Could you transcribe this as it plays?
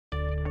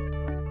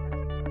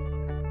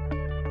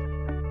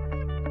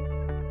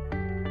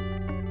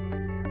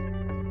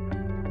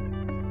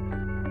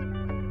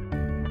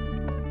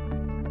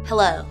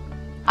Hello,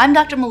 I'm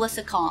Dr.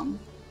 Melissa Kong,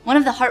 one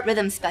of the heart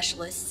rhythm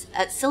specialists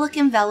at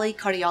Silicon Valley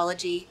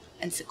Cardiology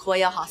and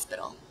Sequoia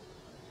Hospital.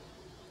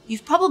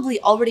 You've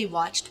probably already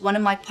watched one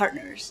of my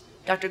partners,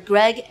 Dr.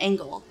 Greg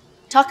Engel,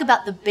 talk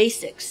about the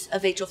basics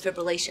of atrial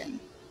fibrillation.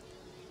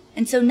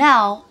 And so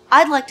now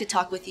I'd like to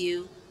talk with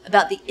you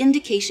about the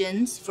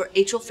indications for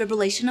atrial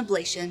fibrillation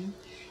ablation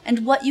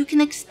and what you can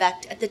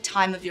expect at the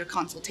time of your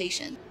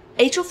consultation.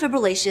 Atrial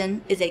fibrillation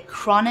is a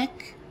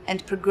chronic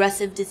and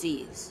progressive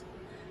disease.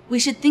 We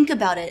should think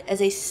about it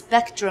as a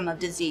spectrum of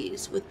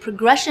disease with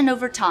progression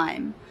over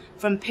time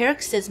from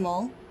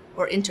paroxysmal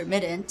or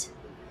intermittent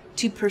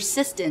to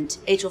persistent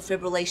atrial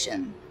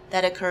fibrillation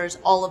that occurs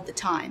all of the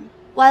time.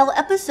 While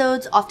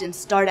episodes often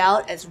start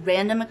out as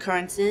random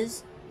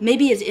occurrences,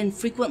 maybe as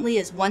infrequently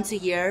as once a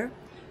year,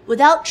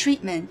 without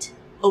treatment,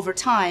 over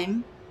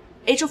time,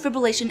 atrial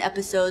fibrillation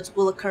episodes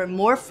will occur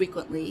more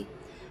frequently,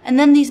 and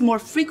then these more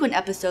frequent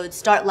episodes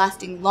start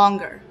lasting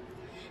longer.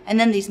 And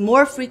then these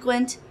more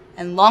frequent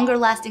and longer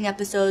lasting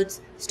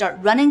episodes start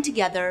running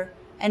together,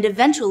 and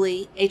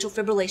eventually atrial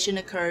fibrillation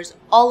occurs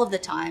all of the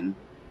time,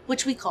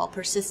 which we call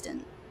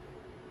persistent.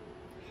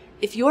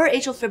 If your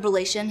atrial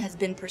fibrillation has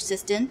been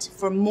persistent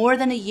for more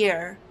than a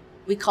year,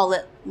 we call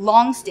it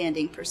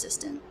long-standing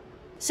persistent.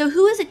 So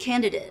who is a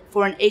candidate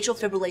for an atrial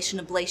fibrillation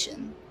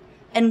ablation?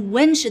 And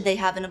when should they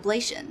have an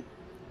ablation?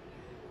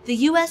 The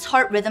U.S.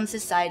 Heart Rhythm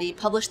Society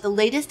published the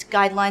latest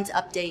guidelines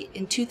update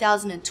in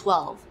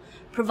 2012,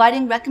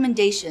 providing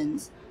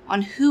recommendations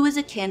on who is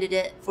a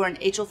candidate for an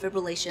atrial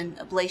fibrillation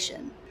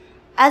ablation.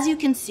 As you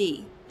can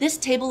see, this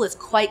table is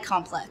quite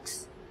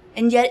complex,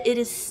 and yet it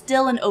is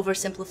still an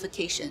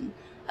oversimplification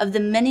of the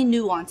many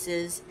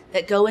nuances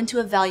that go into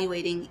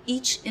evaluating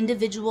each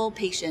individual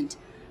patient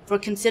for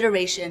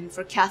consideration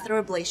for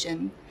catheter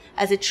ablation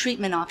as a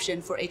treatment option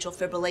for atrial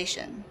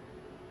fibrillation.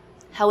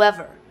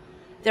 However,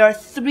 there are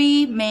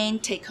three main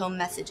take-home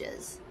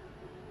messages.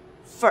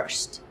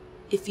 First,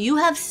 if you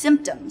have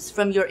symptoms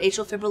from your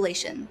atrial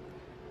fibrillation,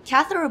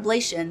 catheter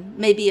ablation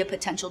may be a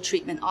potential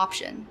treatment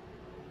option.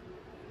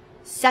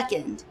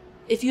 Second,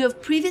 if you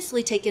have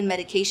previously taken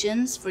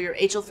medications for your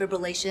atrial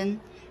fibrillation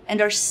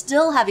and are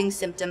still having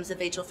symptoms of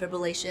atrial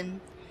fibrillation,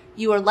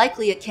 you are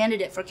likely a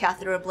candidate for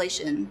catheter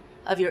ablation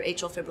of your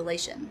atrial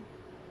fibrillation.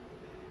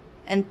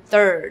 And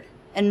third,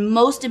 and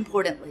most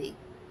importantly,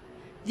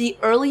 the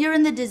earlier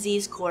in the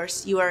disease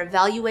course you are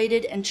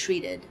evaluated and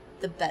treated,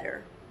 the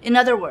better. In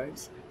other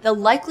words, the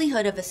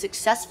likelihood of a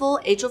successful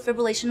atrial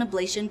fibrillation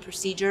ablation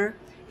procedure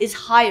is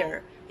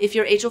higher if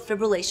your atrial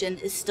fibrillation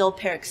is still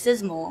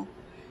paroxysmal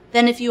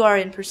than if you are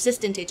in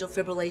persistent atrial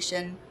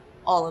fibrillation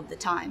all of the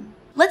time.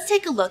 Let's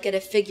take a look at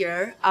a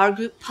figure our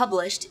group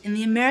published in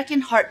the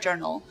American Heart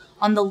Journal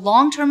on the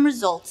long-term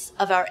results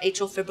of our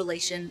atrial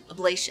fibrillation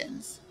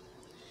ablations.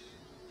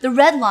 The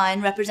red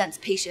line represents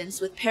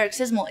patients with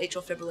paroxysmal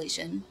atrial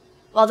fibrillation,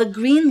 while the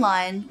green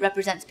line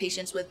represents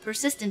patients with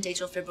persistent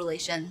atrial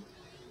fibrillation,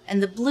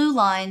 and the blue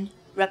line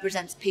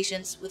represents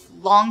patients with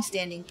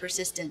long-standing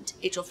persistent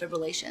atrial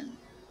fibrillation.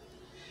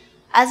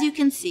 As you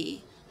can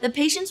see, the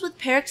patients with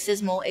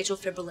paroxysmal atrial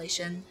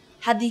fibrillation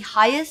had the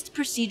highest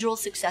procedural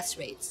success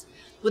rates,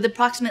 with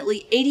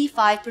approximately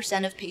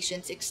 85% of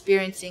patients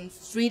experiencing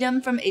freedom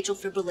from atrial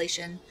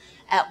fibrillation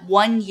at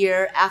 1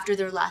 year after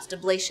their last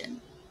ablation.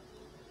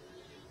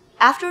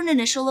 After an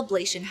initial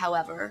ablation,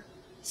 however,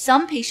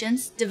 some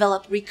patients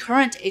develop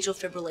recurrent atrial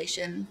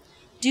fibrillation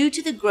due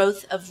to the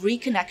growth of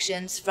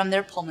reconnections from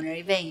their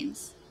pulmonary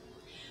veins.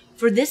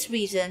 For this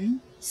reason,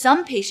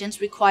 some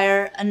patients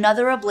require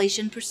another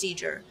ablation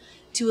procedure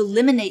to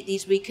eliminate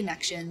these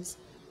reconnections,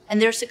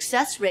 and their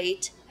success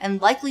rate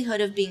and likelihood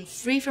of being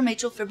free from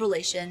atrial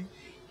fibrillation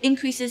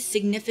increases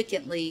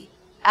significantly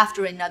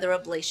after another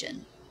ablation.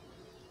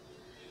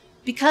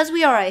 Because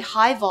we are a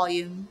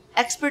high-volume,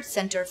 expert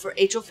center for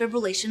atrial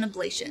fibrillation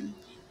ablation,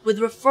 with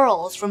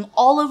referrals from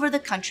all over the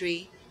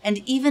country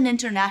and even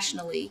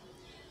internationally,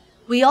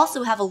 we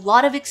also have a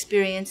lot of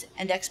experience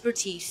and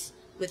expertise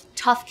with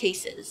tough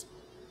cases,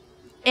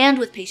 and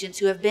with patients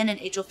who have been in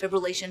atrial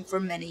fibrillation for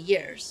many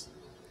years.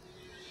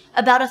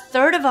 About a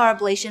third of our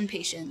ablation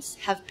patients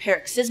have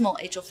paroxysmal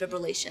atrial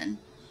fibrillation,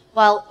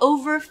 while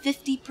over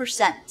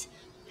 50%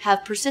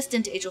 have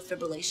persistent atrial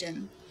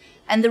fibrillation,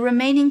 and the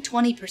remaining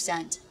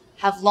 20%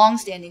 have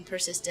long-standing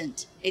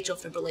persistent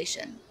atrial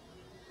fibrillation.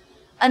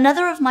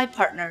 Another of my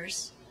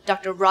partners,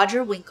 Dr.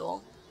 Roger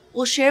Winkle,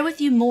 will share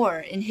with you more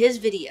in his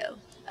video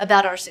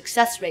about our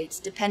success rates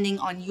depending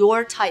on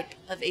your type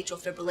of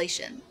atrial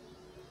fibrillation.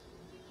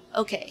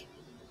 Okay,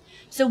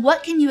 so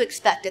what can you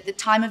expect at the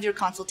time of your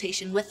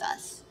consultation with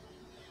us?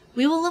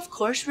 We will of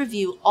course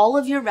review all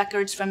of your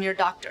records from your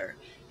doctor,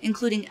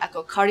 including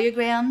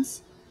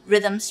echocardiograms,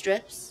 rhythm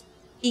strips,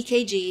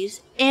 EKGs,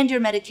 and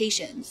your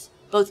medications,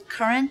 both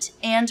current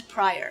and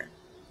prior.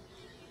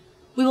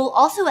 We will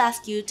also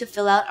ask you to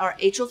fill out our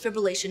atrial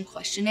fibrillation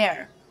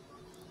questionnaire,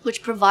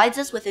 which provides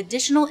us with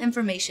additional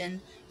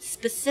information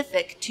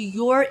specific to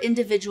your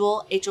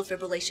individual atrial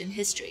fibrillation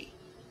history.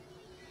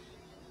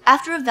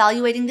 After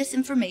evaluating this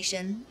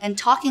information and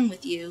talking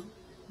with you,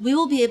 we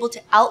will be able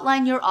to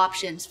outline your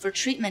options for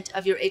treatment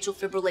of your atrial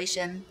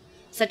fibrillation,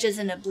 such as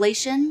an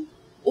ablation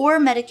or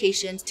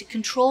medications to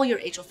control your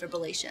atrial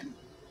fibrillation.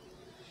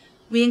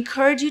 We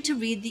encourage you to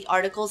read the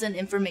articles and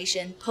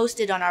information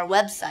posted on our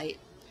website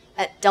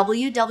at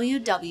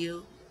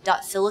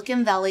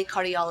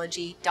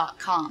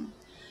www.siliconvalleycardiology.com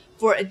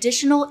for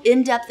additional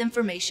in-depth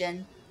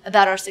information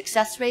about our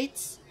success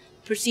rates,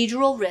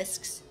 procedural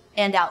risks,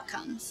 and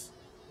outcomes.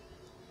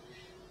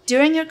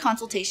 During your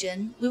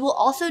consultation, we will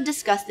also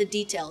discuss the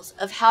details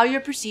of how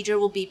your procedure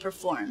will be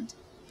performed.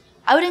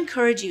 I would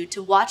encourage you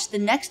to watch the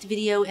next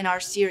video in our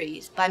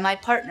series by my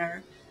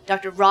partner,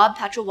 Dr. Rob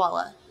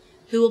Patrawala,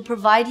 who will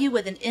provide you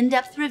with an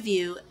in-depth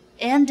review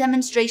and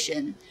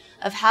demonstration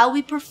of how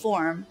we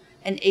perform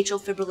an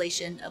atrial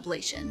fibrillation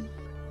ablation.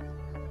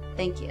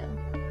 Thank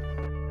you.